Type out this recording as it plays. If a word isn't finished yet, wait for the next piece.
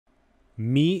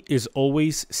Me is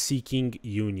always seeking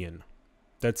union.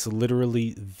 That's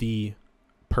literally the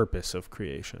purpose of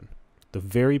creation. The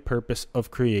very purpose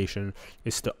of creation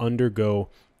is to undergo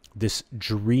this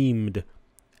dreamed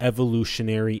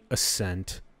evolutionary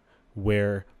ascent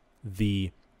where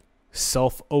the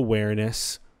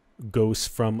self-awareness goes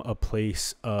from a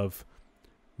place of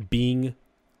being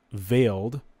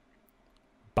veiled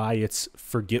by its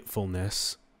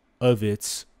forgetfulness of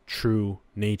its true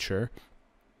nature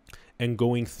and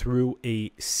going through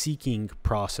a seeking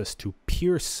process to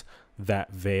pierce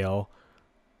that veil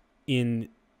into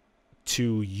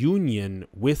union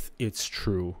with its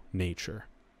true nature.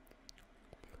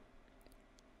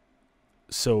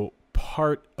 So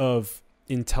part of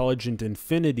Intelligent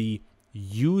Infinity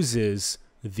uses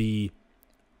the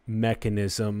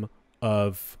mechanism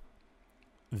of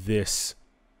this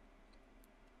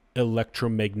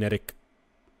electromagnetic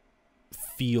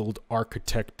field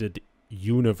architected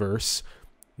universe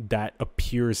that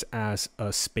appears as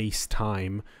a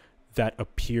space-time, that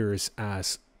appears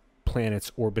as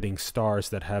planets orbiting stars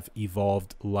that have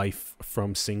evolved life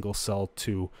from single cell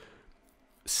to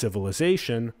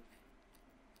civilization.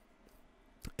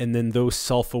 And then those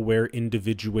self-aware,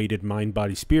 individuated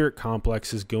mind-body-spirit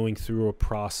complexes going through a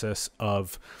process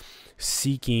of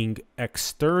seeking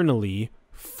externally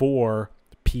for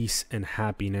peace and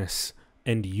happiness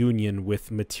and union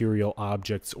with material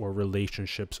objects or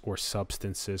relationships or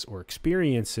substances or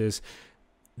experiences.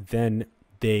 Then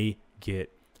they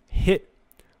get hit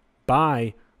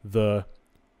by the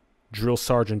drill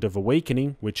sergeant of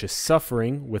awakening, which is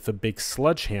suffering, with a big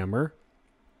sledgehammer,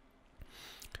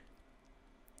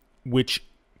 which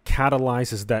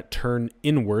catalyzes that turn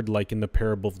inward, like in the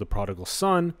parable of the prodigal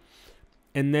son.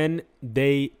 And then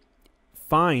they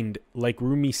find, like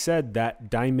Rumi said, that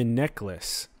diamond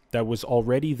necklace that was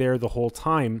already there the whole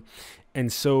time.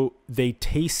 And so they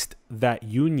taste that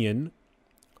union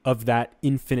of that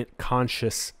infinite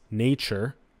conscious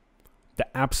nature,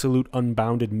 the absolute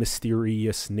unbounded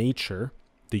mysterious nature,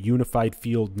 the unified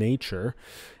field nature.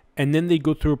 And then they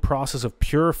go through a process of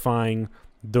purifying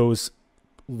those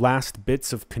last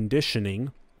bits of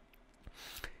conditioning.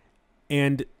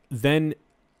 And then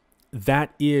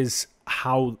that is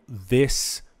how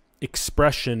this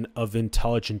expression of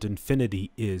Intelligent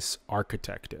Infinity is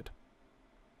architected.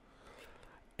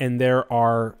 And there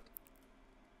are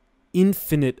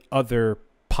infinite other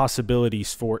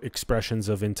possibilities for expressions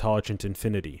of Intelligent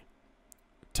Infinity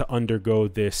to undergo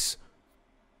this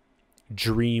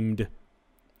dreamed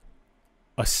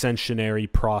ascensionary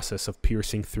process of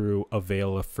piercing through a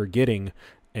veil of forgetting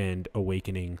and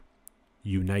awakening,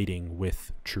 uniting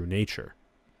with true nature.